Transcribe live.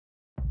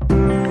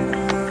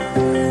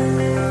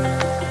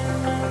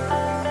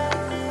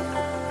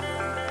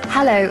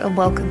Hello and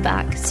welcome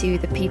back to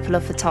the People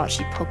of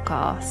Hitachi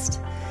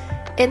podcast.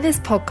 In this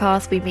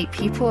podcast, we meet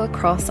people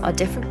across our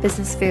different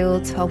business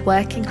fields who are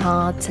working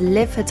hard to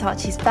live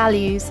Hitachi's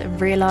values and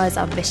realise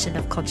our mission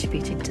of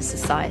contributing to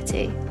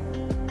society.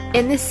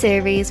 In this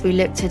series, we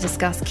look to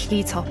discuss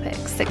key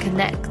topics that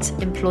connect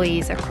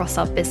employees across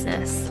our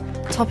business,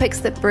 topics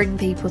that bring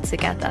people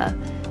together,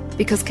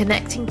 because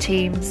connecting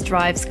teams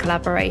drives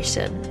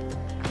collaboration.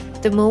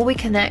 The more we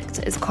connect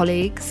as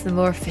colleagues, the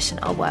more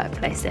efficient our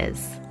workplace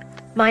is.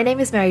 My name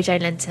is Mary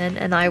Jane Linton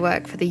and I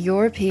work for the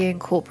European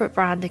Corporate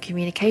Brand and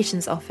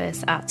Communications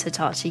Office at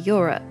Hitachi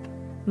Europe.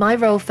 My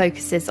role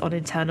focuses on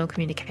internal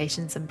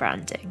communications and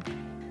branding.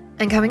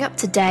 And coming up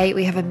today,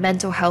 we have a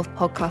mental health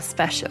podcast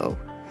special.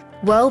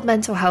 World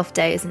Mental Health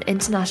Day is an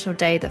international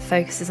day that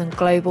focuses on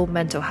global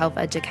mental health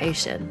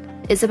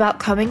education. It's about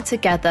coming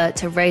together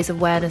to raise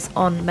awareness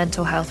on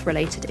mental health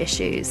related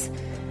issues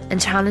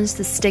and challenge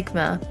the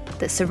stigma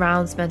that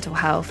surrounds mental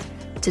health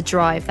to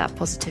drive that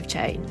positive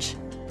change.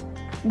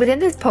 Within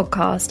this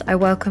podcast, I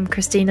welcome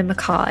Christina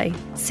Mackay,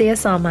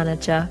 CSR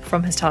Manager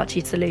from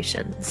Hitachi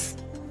Solutions.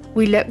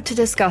 We look to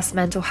discuss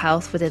mental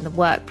health within the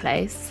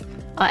workplace,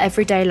 our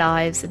everyday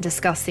lives, and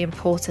discuss the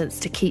importance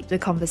to keep the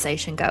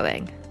conversation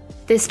going.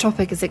 This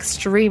topic is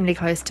extremely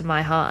close to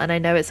my heart, and I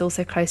know it's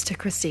also close to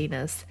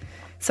Christina's.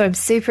 So I'm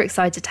super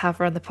excited to have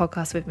her on the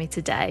podcast with me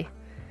today.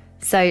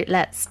 So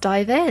let's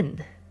dive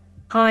in.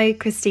 Hi,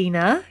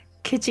 Christina.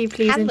 Could you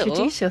please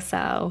introduce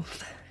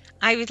yourself?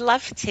 I would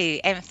love to.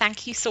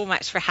 Thank you so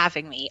much for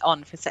having me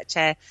on for such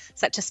a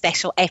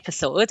special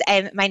episode.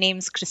 My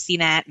name's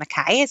Christina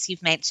Mackay, as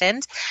you've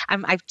mentioned.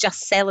 I've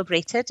just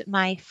celebrated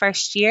my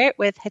first year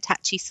with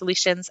Hitachi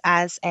Solutions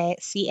as a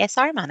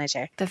CSR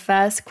manager. The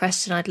first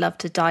question I'd love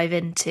to dive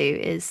into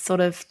is sort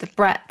of the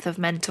breadth of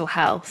mental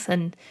health.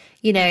 And,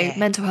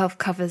 mental health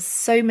covers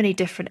so many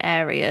different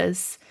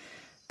areas.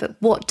 But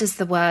what does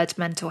the word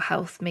mental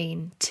health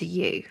mean to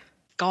you?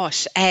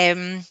 Gosh,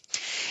 I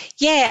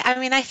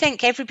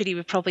think everybody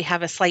would probably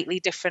have a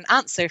slightly different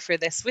answer for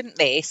this, wouldn't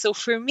they? So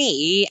for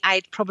me,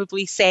 I'd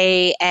probably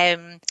say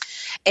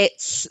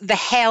it's the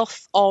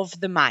health of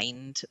the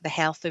mind, the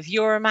health of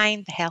your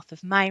mind, the health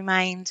of my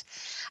mind,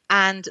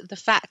 and the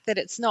fact that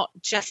it's not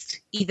just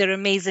either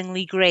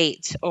amazingly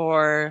great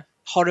or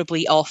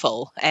horribly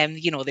awful.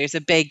 There's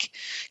a big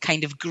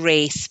kind of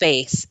grey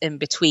space in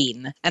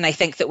between. And I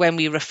think that when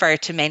we refer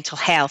to mental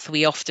health,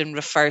 we often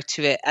refer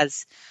to it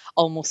as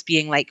almost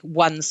being like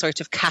one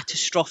sort of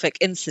catastrophic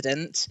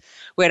incident,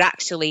 where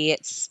actually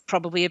it's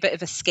probably a bit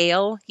of a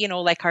scale,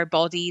 like our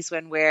bodies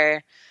when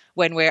we're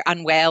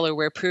unwell or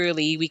we're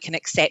poorly, we can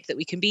accept that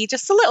we can be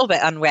just a little bit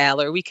unwell,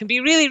 or we can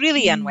be really,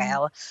 really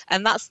unwell.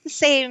 And that's the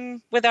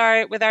same with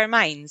our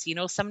minds.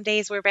 Some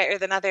days we're better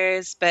than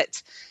others,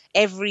 but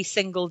every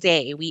single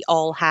day we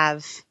all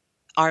have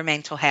our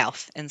mental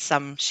health in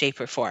some shape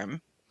or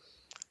form.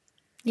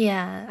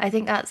 Yeah, I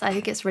think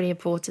it's really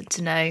important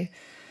to know,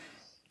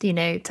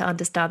 to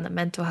understand that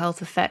mental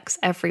health affects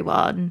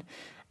everyone,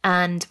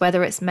 and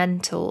whether it's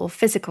mental or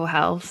physical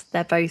health,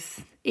 they're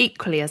both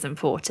equally as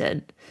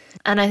important.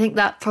 And I think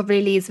that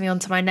probably leads me on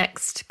to my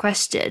next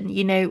question.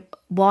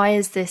 Why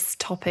is this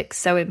topic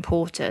so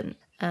important?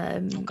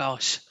 Oh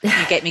gosh, you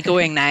get me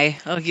going now.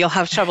 Oh, you'll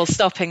have trouble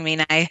stopping me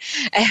now.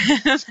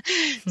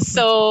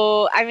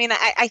 So,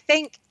 I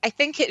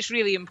think it's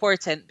really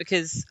important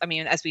because,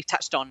 as we've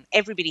touched on,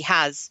 everybody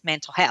has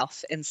mental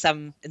health in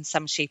some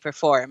shape or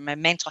form.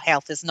 And mental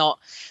health is not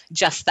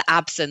just the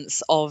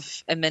absence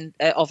of a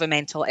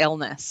mental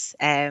illness,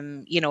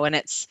 and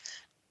it's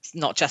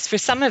not just for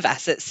some of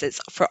us, it's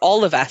for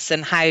all of us,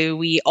 and how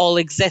we all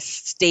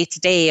exist day to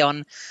day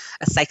on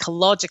a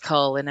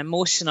psychological and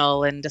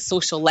emotional and a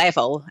social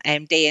level,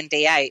 day in,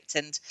 day out.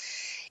 And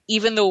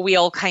even though we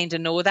all kind of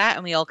know that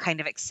and we all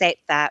kind of accept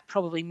that,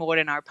 probably more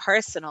in our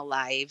personal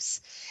lives,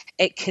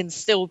 it can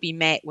still be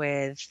met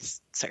with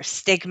sort of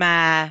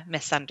stigma,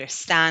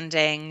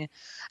 misunderstanding,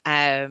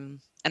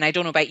 and I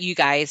don't know about you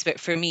guys, but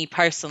for me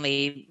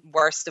personally,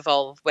 worst of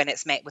all, when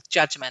it's met with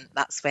judgment,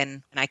 that's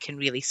when I can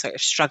really sort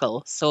of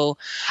struggle. So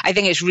I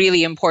think it's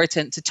really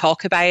important to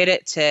talk about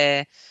it,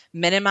 to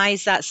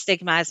minimize that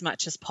stigma as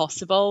much as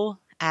possible.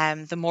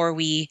 The more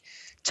we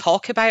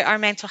talk about our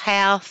mental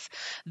health,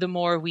 the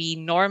more we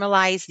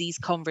normalize these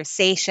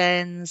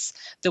conversations,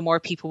 the more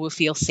people will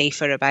feel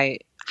safer about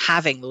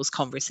having those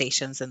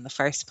conversations in the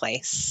first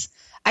place.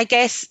 I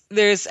guess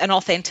there's an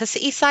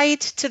authenticity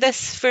side to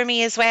this for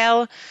me as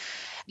well.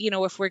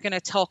 If we're going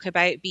to talk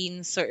about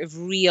being sort of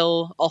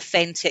real,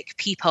 authentic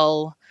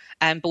people,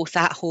 both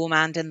at home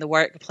and in the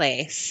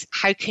workplace,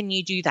 how can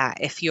you do that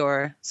if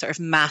you're sort of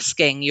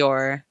masking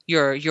your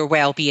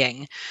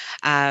well-being?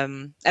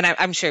 And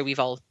I'm sure we've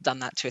all done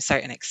that to a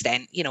certain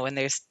extent,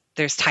 and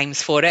there's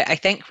times for it, I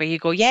think, where you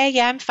go,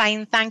 yeah, I'm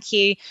fine, thank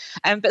you.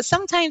 But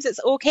sometimes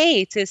it's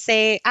okay to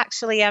say,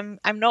 actually, I'm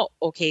not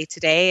okay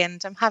today, and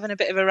I'm having a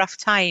bit of a rough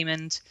time,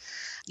 and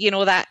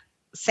that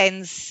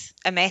sends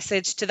a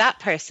message to that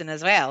person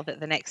as well, that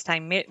the next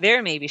time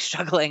they're maybe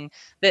struggling,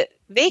 that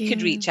they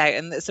could reach out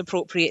and it's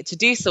appropriate to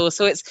do so.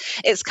 So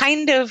it's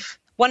kind of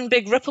one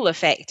big ripple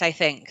effect, I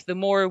think. The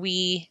more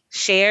we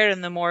share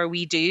and the more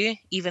we do,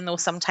 even though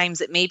sometimes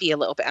it may be a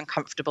little bit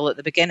uncomfortable at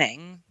the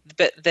beginning,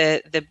 but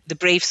the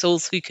brave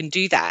souls who can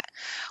do that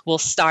will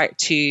start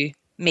to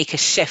make a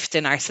shift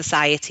in our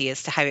society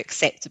as to how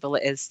acceptable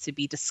it is to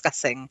be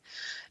discussing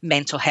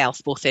mental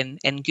health, both in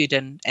good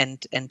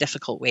and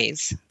difficult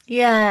ways.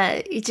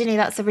 Yeah, Ginny,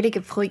 that's a really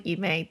good point you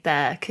made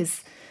there,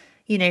 because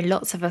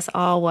lots of us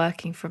are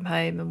working from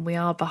home and we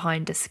are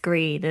behind a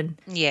screen, and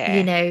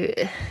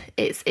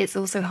it's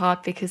also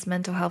hard because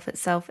mental health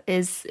itself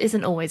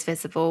isn't always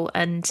visible,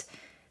 and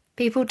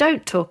people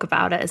don't talk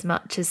about it as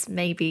much as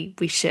maybe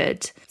we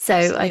should. So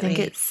absolutely. I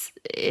think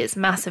it's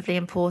massively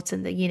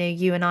important that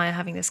you and I are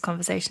having this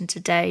conversation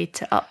today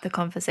to up the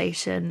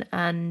conversation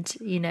and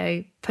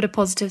put a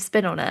positive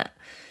spin on it.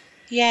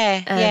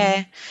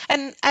 Yeah.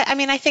 And I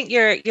mean, I think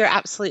you're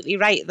absolutely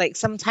right. Like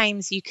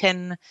sometimes you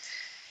can.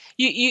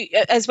 You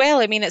as well.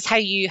 I mean, it's how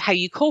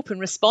you cope and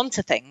respond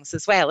to things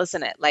as well,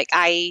 isn't it? Like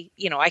I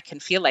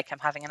can feel like I'm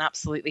having an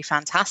absolutely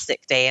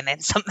fantastic day, and then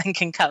something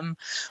can come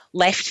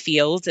left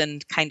field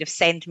and kind of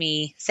send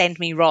me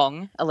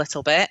wrong a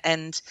little bit.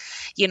 And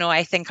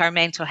I think our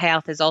mental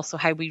health is also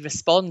how we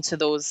respond to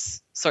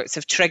those sorts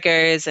of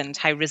triggers and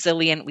how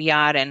resilient we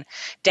are. And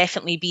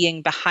definitely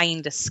being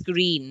behind a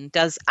screen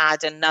does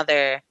add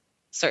another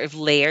sort of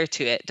layer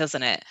to it,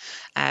 doesn't it?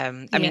 I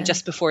mean,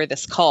 just before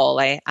this call,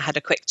 I had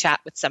a quick chat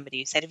with somebody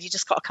who said, have you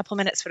just got a couple of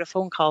minutes for a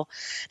phone call?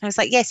 And I was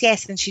like,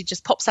 yes. And she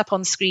just pops up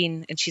on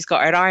screen and she's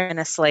got her arm in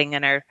a sling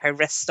and her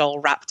wrist all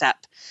wrapped up.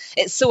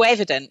 It's so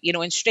evident,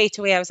 and straight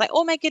away I was like,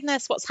 oh my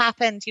goodness, what's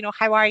happened?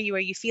 How are you? Are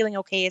you feeling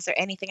okay? Is there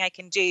anything I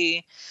can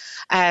do?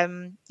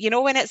 When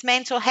it's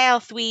mental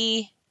health,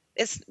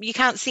 you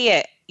can't see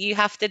it. You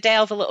have to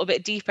delve a little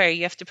bit deeper.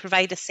 You have to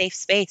provide a safe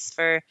space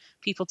for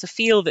people to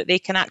feel that they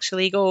can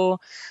actually go,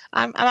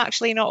 I'm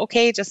actually not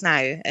okay just now.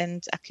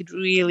 And I could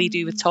really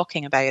do with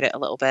talking about it a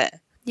little bit.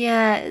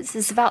 Yeah,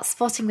 it's about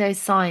spotting those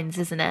signs,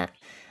 isn't it?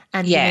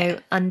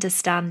 And,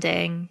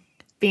 understanding,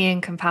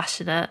 being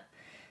compassionate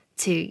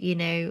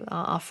to,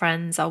 our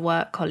friends, our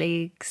work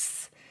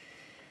colleagues.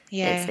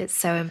 Yeah. It's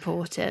so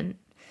important.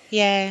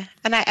 Yeah.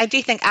 And I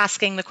do think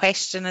asking the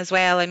question as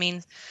well, I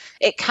mean,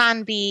 it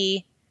can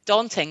be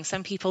daunting.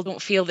 Some people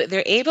don't feel that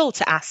they're able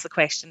to ask the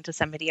question to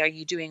somebody, are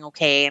you doing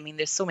okay? I mean,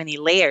 there's so many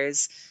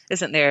layers,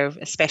 isn't there?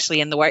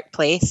 Especially in the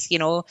workplace,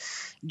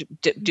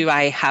 do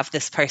I have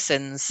this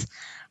person's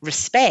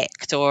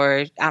respect,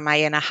 or am I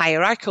in a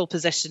hierarchical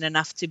position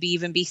enough to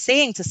even be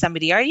saying to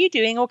somebody, are you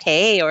doing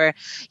okay? Or,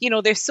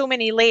 there's so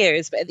many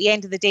layers, but at the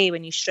end of the day,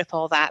 when you strip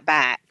all that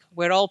back,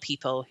 we're all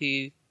people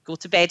who go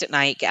to bed at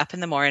night, get up in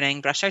the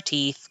morning, brush our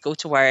teeth, go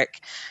to work,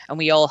 and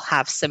we all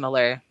have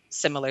similar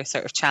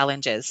sort of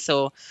challenges.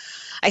 So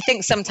I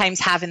think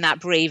sometimes having that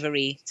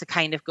bravery to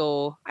kind of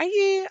go, are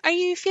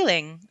you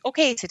feeling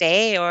okay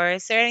today? Or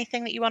is there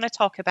anything that you want to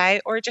talk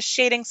about? Or just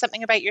sharing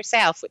something about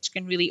yourself, which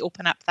can really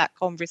open up that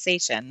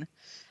conversation,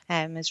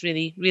 is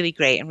really, really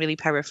great and really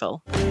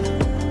powerful.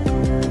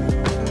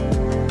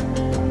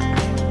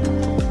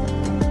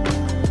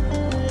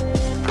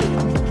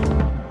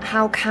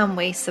 How can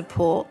we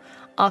support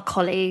our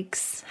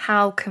colleagues?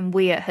 How can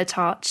we at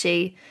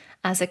Hitachi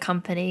as a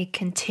company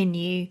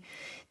continue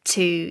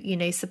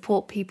to,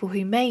 support people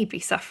who may be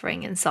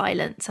suffering in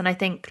silence? And I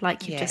think,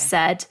 like you just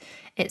said,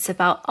 it's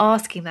about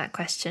asking that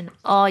question,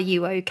 are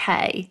you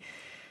okay?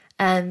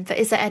 But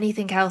is there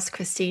anything else,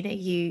 Christina,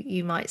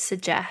 you might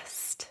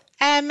suggest?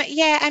 I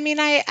mean,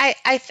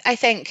 I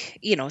think,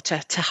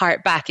 to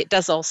hark back, it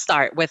does all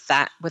start with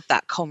that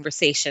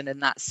conversation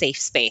and that safe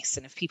space.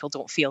 And if people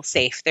don't feel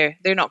safe, they're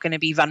not going to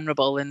be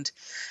vulnerable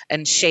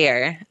and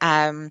share.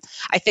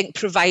 I think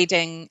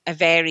providing a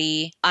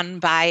very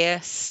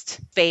unbiased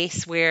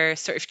space where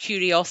sort of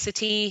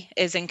curiosity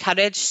is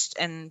encouraged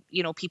and,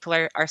 people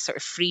are sort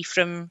of free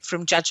from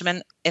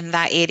judgment in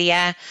that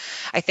area.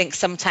 I think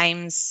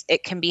sometimes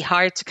it can be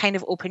hard to kind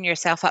of open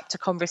yourself up to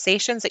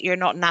conversations that you're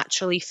not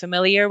naturally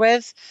familiar with,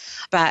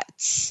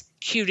 but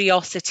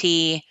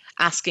curiosity,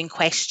 asking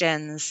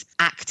questions,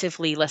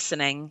 actively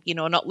listening,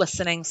 not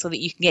listening so that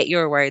you can get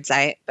your words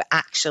out, but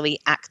actually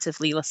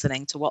actively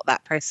listening to what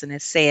that person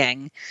is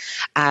saying,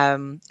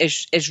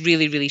 is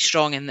really, really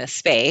strong in this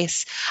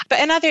space. But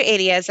in other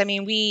areas, I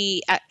mean,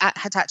 we at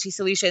Hitachi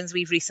Solutions,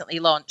 we've recently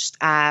launched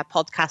a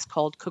podcast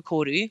called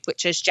Kokoru,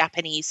 which is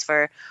Japanese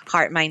for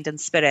heart, mind, and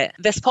spirit.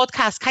 This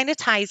podcast kind of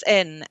ties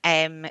in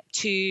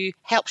to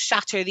help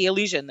shatter the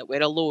illusion that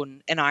we're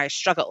alone in our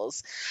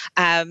struggles.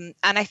 And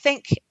I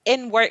think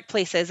in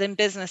workplaces, in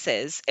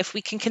businesses, if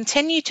we can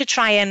continue to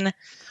try and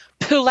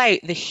pull out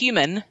the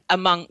human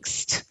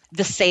amongst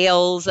the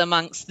sales,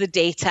 amongst the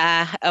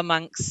data,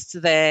 amongst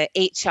the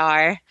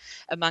HR,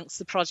 amongst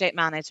the project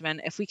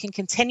management, if we can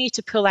continue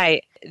to pull out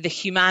the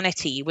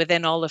humanity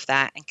within all of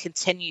that and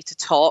continue to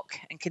talk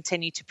and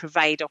continue to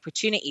provide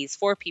opportunities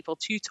for people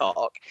to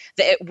talk,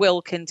 that it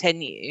will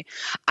continue.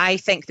 I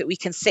think that we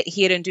can sit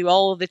here and do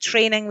all the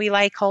training we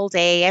like all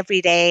day,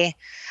 every day,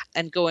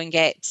 and go and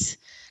get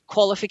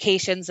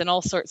qualifications in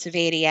all sorts of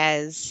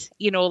areas,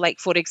 like,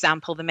 for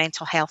example, the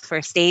mental health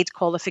first aid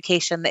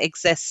qualification that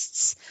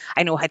exists.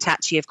 I know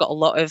Hitachi have got a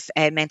lot of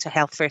mental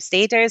health first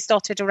aiders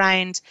dotted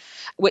around,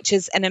 which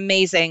is an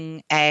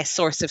amazing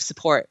source of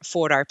support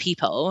for our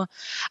people.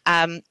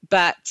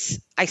 But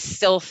I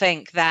still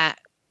think that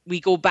we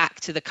go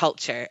back to the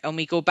culture, and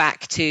we go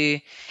back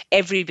to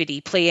everybody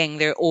playing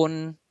their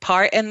own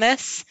part in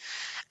this.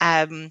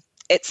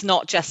 It's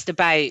not just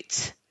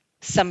about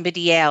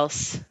somebody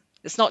else.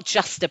 It's not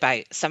just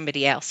about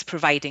somebody else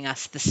providing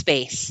us the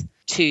space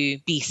to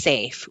be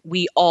safe.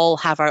 We all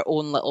have our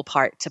own little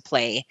part to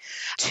play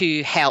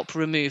to help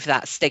remove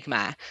that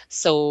stigma.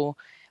 So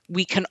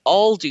we can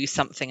all do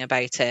something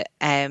about it.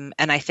 And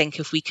I think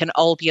if we can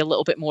all be a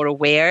little bit more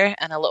aware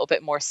and a little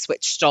bit more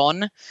switched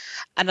on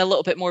and a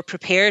little bit more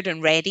prepared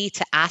and ready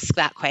to ask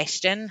that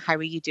question, how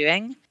are you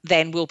doing?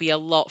 Then we'll be a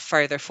lot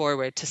further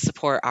forward to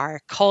support our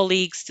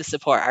colleagues, to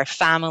support our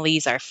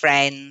families, our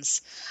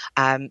friends,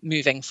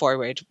 moving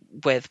forward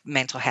with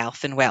mental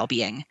health and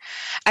well-being.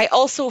 I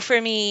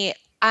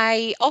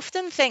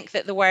often think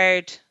that the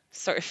word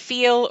sort of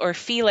feel or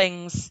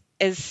feelings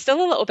is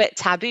still a little bit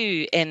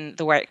taboo in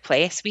the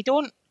workplace. We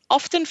don't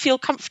often feel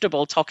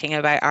comfortable talking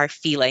about our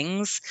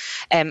feelings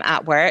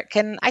at work.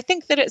 And I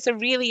think that it's a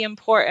really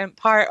important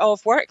part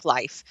of work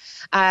life.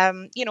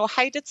 How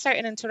did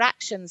certain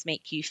interactions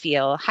make you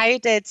feel? How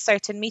did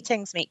certain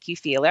meetings make you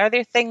feel? Are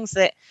there things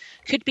that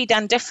could be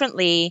done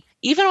differently,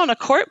 even on a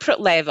corporate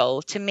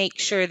level, to make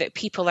sure that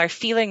people are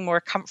feeling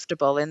more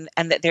comfortable and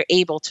that they're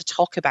able to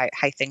talk about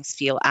how things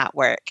feel at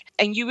work?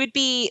 And you would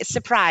be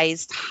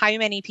surprised how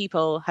many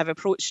people have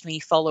approached me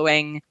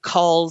following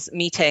calls,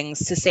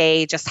 meetings, to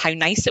say just how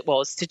nice it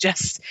was to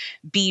just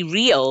be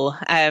real.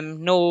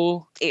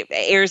 No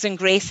airs and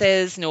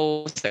graces,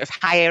 no sort of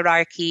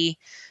hierarchy,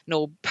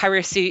 no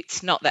power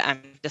suit. Not that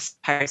I'm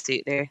just power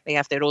suit. They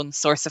have their own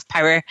source of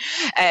power.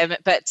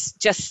 But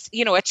just,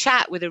 a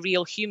chat with a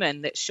real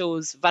human that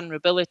shows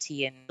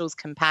vulnerability and shows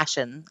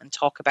compassion and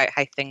talk about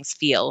how things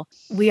feel.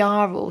 We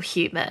are all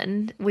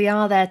human. We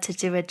are there to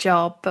do a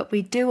job, but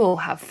we do all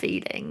have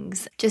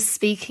feelings. Just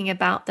speaking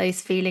about those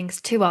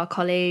feelings to our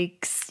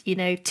colleagues,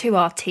 to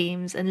our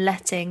teams, and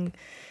letting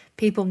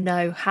people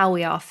know how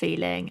we are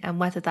feeling and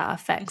whether that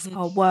affects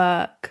our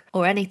work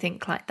or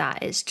anything like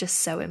that is just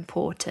so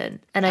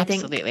important. And I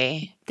think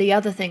the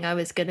other thing I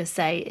was going to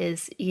say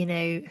is,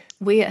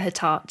 we at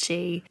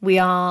Hitachi,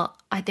 we're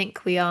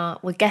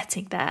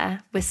getting there.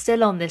 We're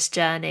still on this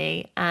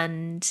journey,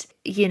 and,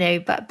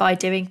 but by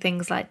doing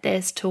things like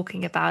this,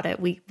 talking about it,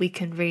 we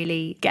can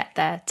really get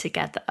there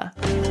together.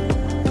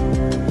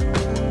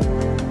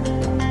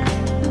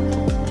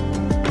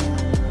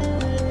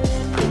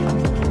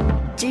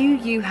 Do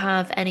you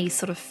have any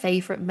sort of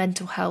favourite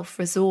mental health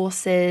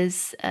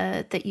resources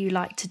that you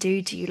like to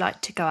do? Do you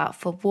like to go out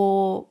for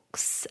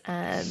walks?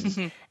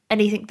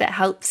 Anything that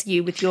helps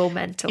you with your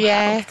mental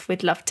health?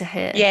 We'd love to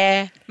hear.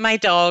 Yeah, my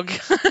dog.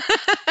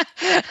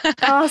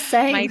 Oh,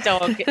 same. My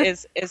dog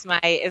is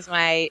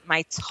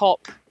my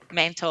top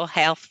mental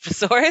health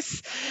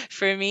resource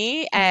for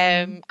me.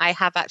 I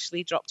have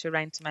actually dropped her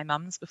around to my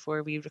mum's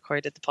before we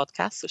recorded the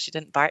podcast, so she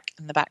didn't bark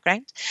in the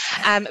background.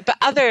 But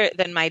other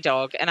than my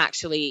dog, and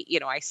actually,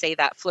 I say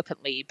that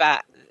flippantly,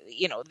 but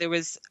there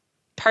was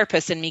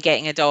purpose in me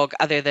getting a dog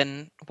other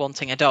than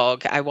wanting a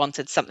dog. I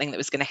wanted something that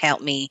was going to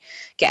help me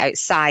get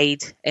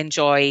outside,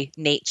 enjoy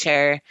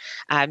nature.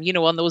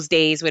 On those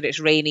days where it's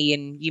rainy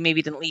and you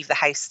maybe didn't leave the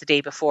house the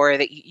day before,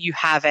 that you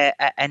have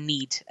a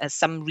need,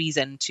 some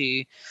reason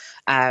to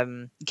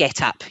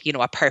get up,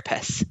 a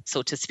purpose,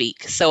 so to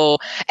speak. So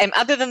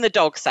other than the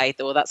dog side,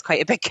 though, that's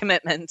quite a big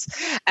commitment.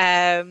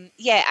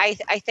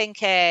 I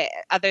think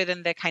other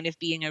than the kind of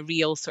being a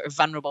real sort of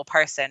vulnerable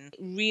person,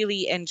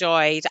 really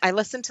enjoyed, I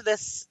listened to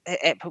this,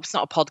 it's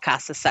not a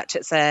podcast as such,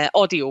 it's an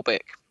audio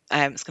book.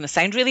 It's going to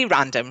sound really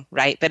random,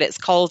 right? But it's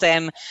called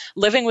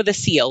Living with a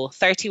Seal,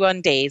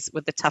 31 Days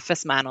with the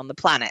Toughest Man on the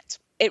Planet.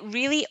 It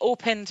really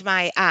opened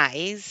my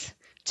eyes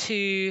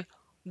to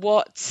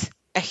what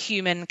a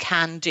human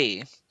can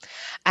do.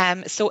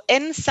 So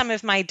in some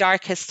of my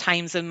darkest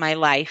times in my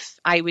life,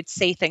 I would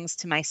say things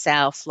to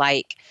myself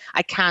like,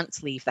 I can't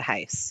leave the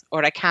house,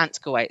 or I can't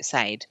go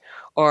outside,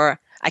 or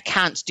I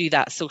can't do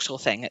that social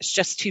thing. It's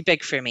just too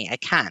big for me. I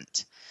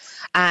can't.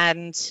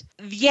 And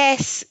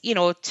yes,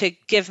 to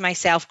give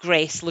myself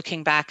grace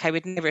looking back, I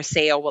would never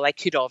say, oh, well, I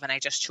could have and I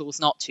just chose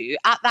not to.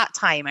 At that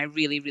time, I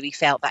really, really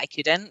felt that I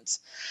couldn't.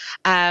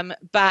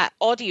 But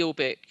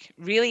audiobook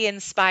really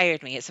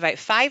inspired me. It's about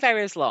 5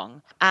 hours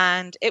long,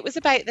 and it was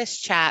about this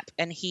chap,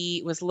 and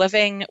he was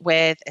living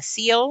with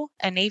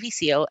a Navy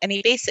SEAL, and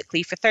he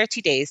basically for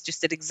 30 days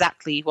just did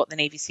exactly what the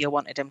Navy SEAL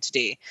wanted him to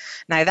do.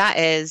 Now, that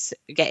is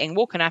getting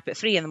woken up at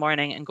 3 a.m.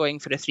 and going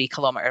for a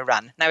 3-kilometer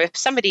run. Now, if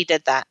somebody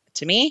did that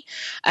to me.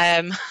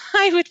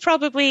 I would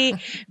probably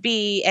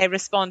be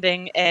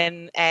responding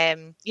in,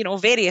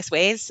 various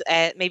ways,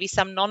 maybe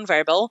some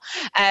nonverbal.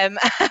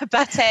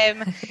 But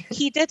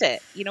he did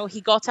it.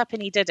 He got up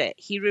and he did it.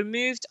 He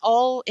removed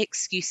all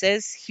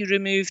excuses. He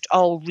removed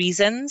all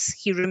reasons.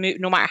 He removed,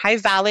 no matter how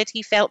valid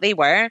he felt they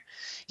were,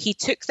 he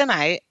took them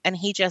out and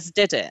he just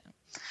did it.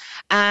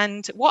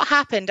 And what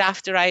happened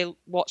after I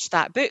watched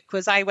that book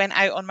was I went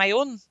out on my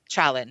own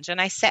challenge and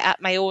I set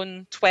up my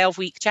own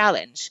 12-week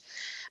challenge.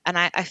 And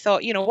I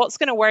thought, what's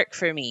going to work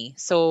for me?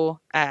 So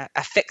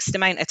a fixed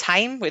amount of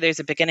time where there's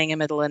a beginning, a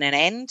middle, and an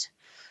end.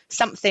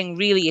 Something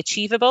really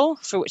achievable,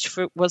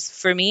 was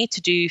for me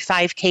to do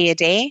 5K a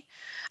day,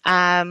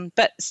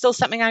 but still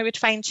something I would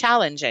find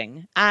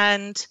challenging.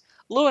 And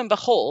lo and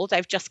behold,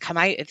 I've just come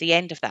out at the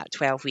end of that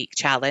 12-week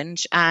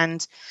challenge,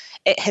 and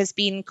it has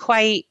been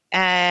quite,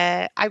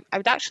 I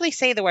would actually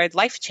say the word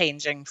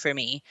life-changing for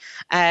me,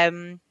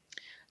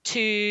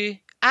 to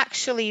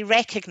actually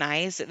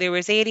recognize that there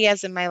was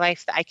areas in my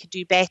life that I could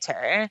do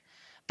better,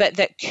 but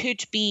that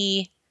could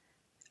be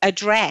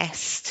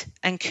addressed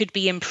and could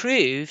be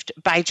improved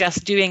by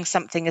just doing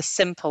something as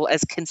simple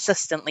as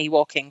consistently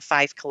walking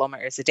 5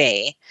 kilometers a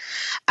day.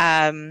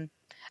 And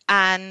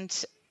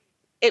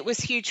it was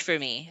huge for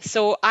me.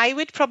 So I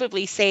would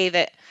probably say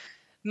that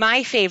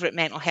my favorite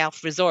mental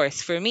health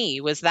resource for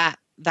me was that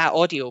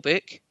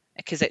audiobook,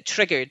 because it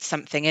triggered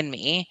something in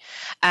me.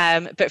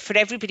 But for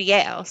everybody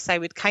else, I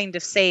would kind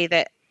of say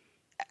that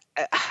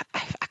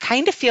I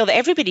kind of feel that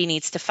everybody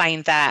needs to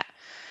find that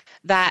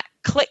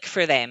click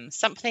for them,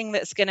 something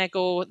that's going to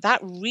go, that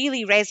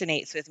really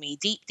resonates with me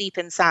deep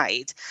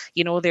inside.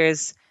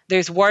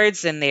 There's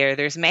words in there,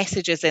 there's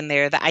messages in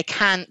there that I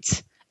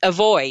can't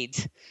avoid.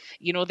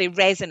 They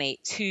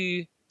resonate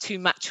too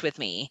much with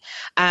me.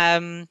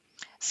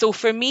 So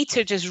for me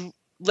to just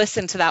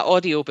listen to that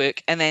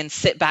audiobook and then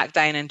sit back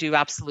down and do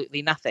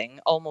absolutely nothing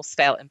almost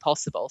felt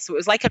impossible. So it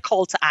was like a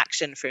call to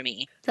action for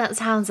me. That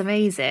sounds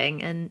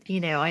amazing. And,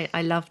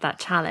 I love that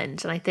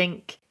challenge. And I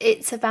think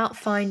it's about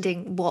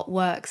finding what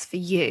works for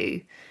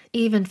you.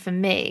 Even for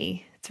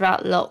me,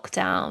 throughout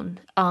lockdown,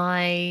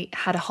 I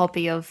had a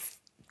hobby of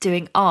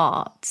doing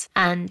art.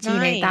 And,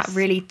 Nice. That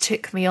really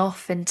took me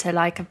off into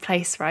like a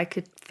place where I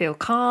could feel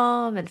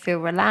calm and feel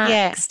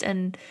relaxed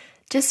and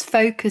just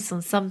focus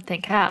on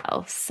something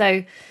else.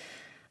 So,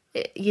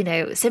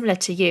 similar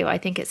to you, I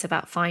think it's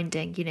about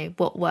finding,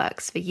 what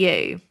works for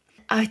you.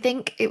 I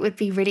think it would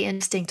be really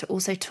interesting to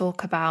also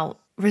talk about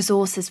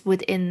resources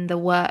within the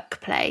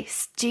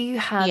workplace. Do you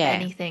have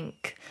anything,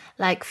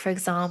 like, for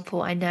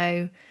example, I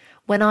know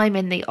when I'm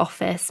in the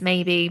office,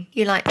 maybe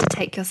you like to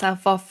take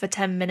yourself off for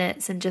 10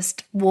 minutes and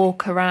just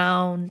walk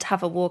around,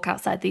 have a walk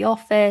outside the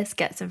office,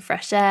 get some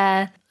fresh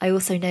air. I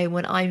also know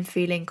when I'm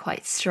feeling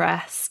quite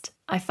stressed,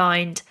 I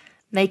find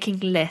making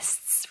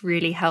lists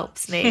really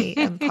helps me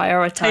and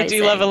prioritizing. I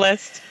do love a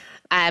list.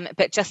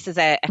 But just as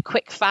a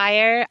quick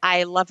fire,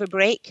 I love a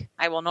break.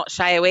 I will not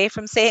shy away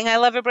from saying I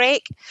love a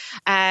break.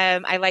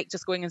 I like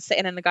just going and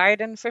sitting in the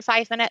garden for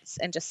 5 minutes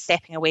and just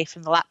stepping away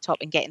from the laptop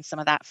and getting some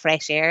of that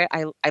fresh air.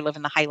 I live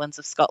in the Highlands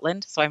of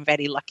Scotland, so I'm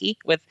very lucky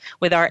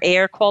with our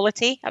air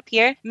quality up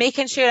here.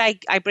 Making sure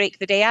I break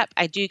the day up.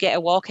 I do get a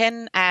walk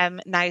in.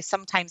 Now,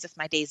 sometimes if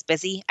my day's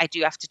busy, I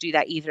do have to do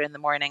that either in the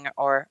morning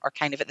or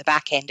kind of at the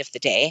back end of the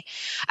day.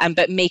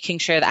 But making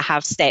sure that I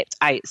have stepped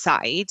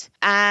outside.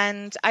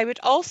 And I would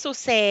also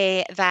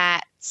say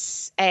that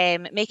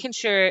making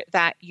sure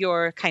that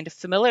you're kind of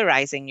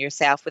familiarizing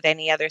yourself with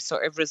any other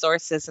sort of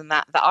resources and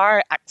that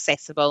are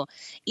accessible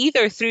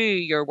either through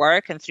your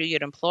work and through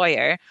your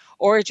employer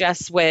or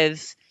just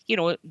with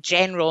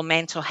general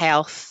mental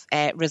health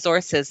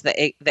resources that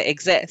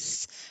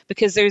exist,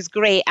 because there's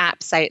great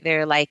apps out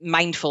there like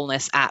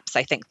mindfulness apps,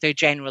 I think they're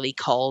generally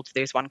called.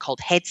 There's one called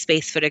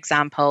Headspace, for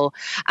example,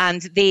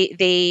 and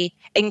they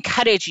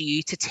encourage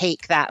you to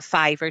take that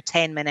 5 or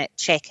 10 minute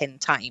check-in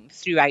time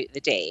throughout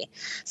the day.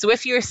 So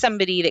if you're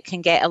somebody that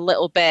can get a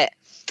little bit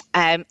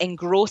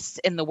engrossed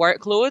in the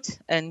workload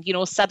and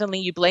suddenly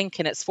you blink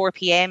and it's 4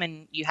 p.m.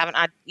 and you haven't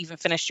even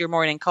finished your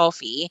morning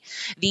coffee,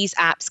 these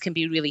apps can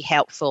be really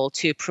helpful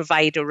to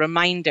provide a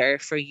reminder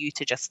for you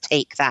to just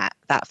take that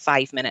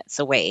 5 minutes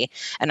away.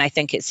 And I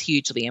think it's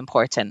hugely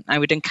important. I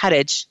would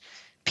encourage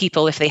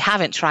people, if they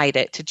haven't tried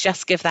it, to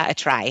just give that a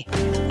try.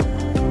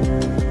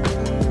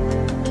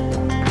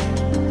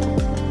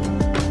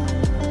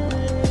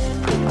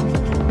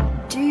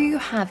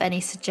 Have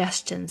any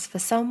suggestions for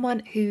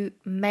someone who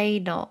may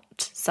not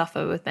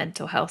suffer with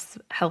mental health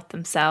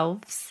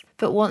themselves,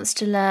 but wants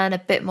to learn a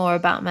bit more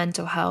about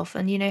mental health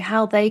and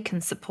how they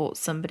can support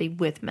somebody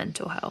with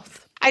mental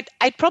health?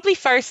 I'd probably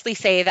firstly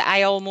say that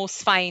I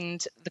almost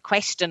find the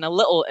question a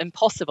little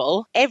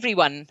impossible.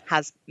 Everyone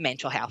has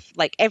mental health,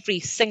 like every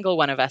single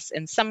one of us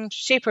in some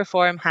shape or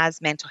form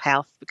has mental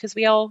health, because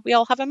we all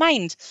have a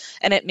mind,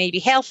 and it may be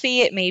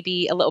healthy, it may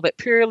be a little bit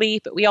poorly,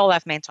 but we all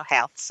have mental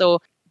health.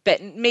 So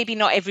but maybe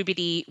not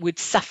everybody would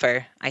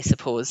suffer, I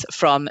suppose,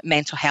 from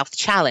mental health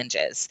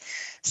challenges.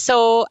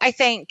 So I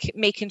think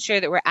making sure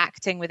that we're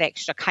acting with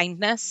extra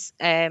kindness,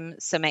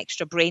 some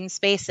extra brain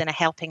space and a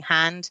helping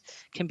hand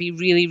can be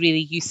really,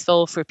 really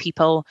useful for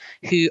people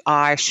who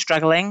are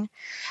struggling.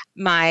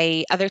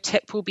 My other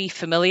tip will be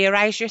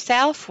familiarise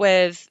yourself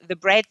with the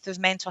breadth of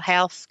mental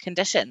health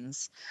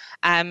conditions.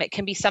 It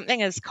can be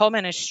something as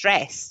common as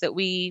stress that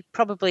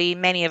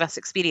many of us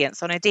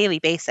experience on a daily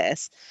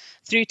basis,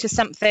 through to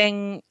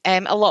something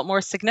a lot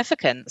more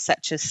significant,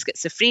 such as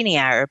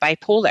schizophrenia or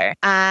bipolar.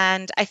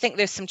 And I think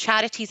there's some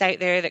charities out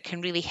there that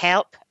can really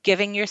help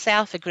giving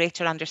yourself a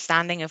greater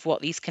understanding of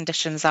what these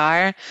conditions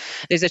are.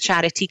 There's a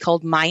charity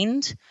called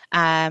Mind.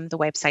 The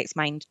website's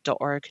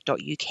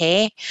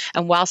mind.org.uk.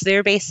 And whilst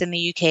they're based in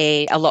the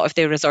UK, a lot of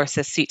their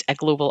resources suit a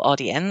global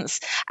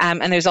audience.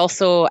 And there's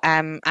also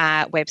a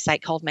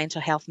website called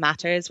Mental Health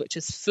Matters, which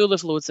is full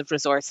of loads of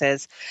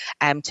resources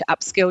to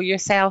upskill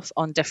yourself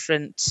on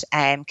different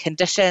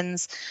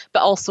conditions,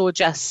 but also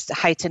just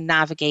how to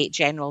navigate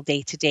general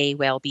day-to-day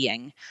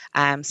well-being.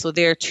 So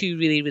they're two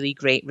really, really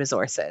great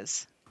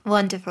resources.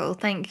 Wonderful.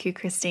 Thank you,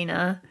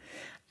 Christina.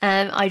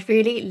 I'd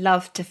really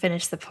love to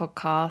finish the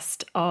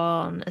podcast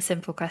on a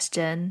simple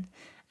question,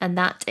 and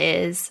that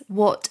is,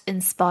 what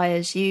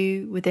inspires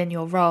you within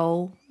your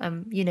role?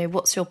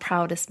 What's your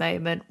proudest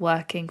moment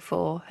working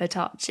for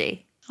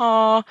Hitachi?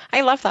 Oh,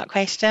 I love that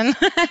question.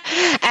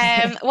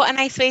 What a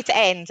nice way to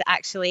end,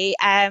 actually.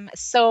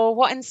 So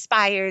what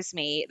inspires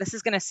me, this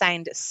is going to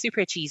sound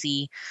super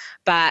cheesy,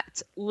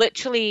 but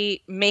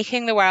literally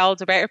making the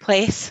world a better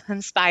place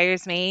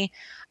inspires me.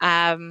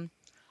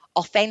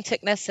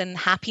 Authenticness and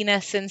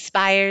happiness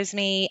inspires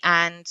me,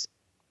 and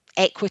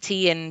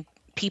equity and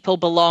people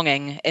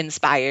belonging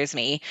inspires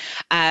me.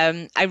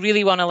 I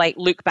really want to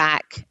look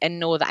back and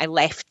know that I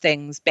left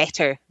things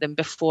better than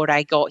before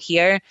I got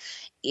here,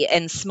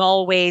 in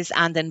small ways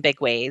and in big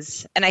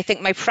ways. And I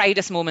think my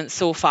proudest moment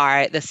so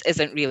far, this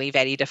isn't really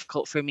very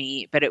difficult for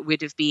me, but it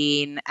would have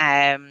been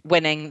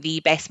winning the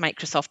Best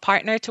Microsoft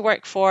Partner to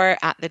Work For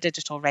at the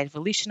Digital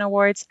Revolution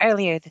Awards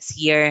earlier this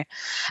year,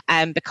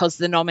 because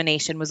the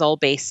nomination was all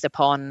based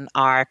upon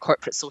our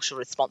corporate social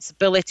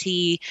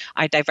responsibility,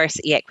 our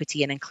diversity,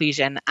 equity and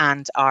inclusion,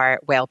 and our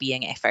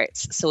wellbeing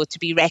efforts. So to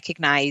be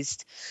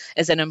recognised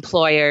as an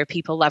employer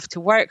people love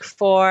to work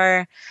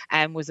for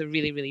was a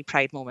really, really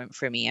proud moment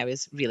for me. I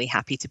was really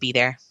happy to be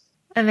there.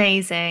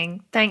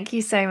 Amazing. Thank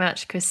you so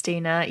much,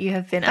 Christina. You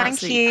have been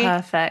absolutely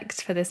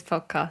perfect for this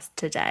podcast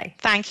today.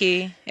 Thank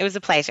you. It was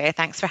a pleasure.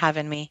 Thanks for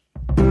having me.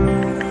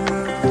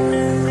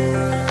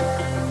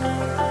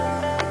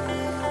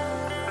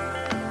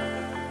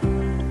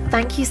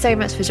 Thank you so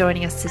much for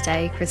joining us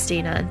today,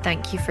 Christina, and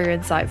thank you for your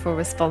insightful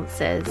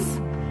responses.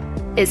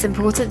 It's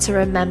important to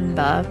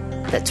remember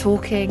that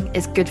talking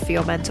is good for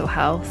your mental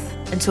health,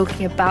 and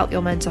talking about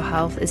your mental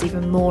health is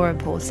even more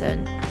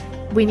important.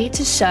 We need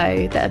to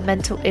show that a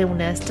mental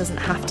illness doesn't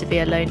have to be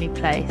a lonely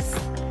place.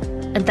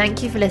 And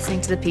thank you for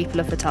listening to the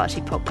People of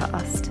Hitachi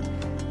podcast.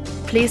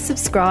 Please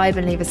subscribe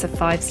and leave us a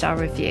 5-star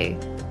review.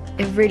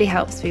 It really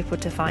helps people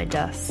to find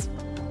us.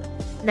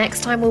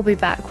 Next time we'll be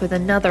back with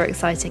another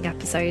exciting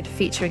episode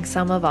featuring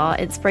some of our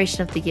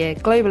Inspiration of the Year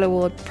Global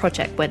Award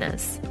project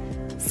winners.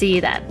 See you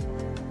then.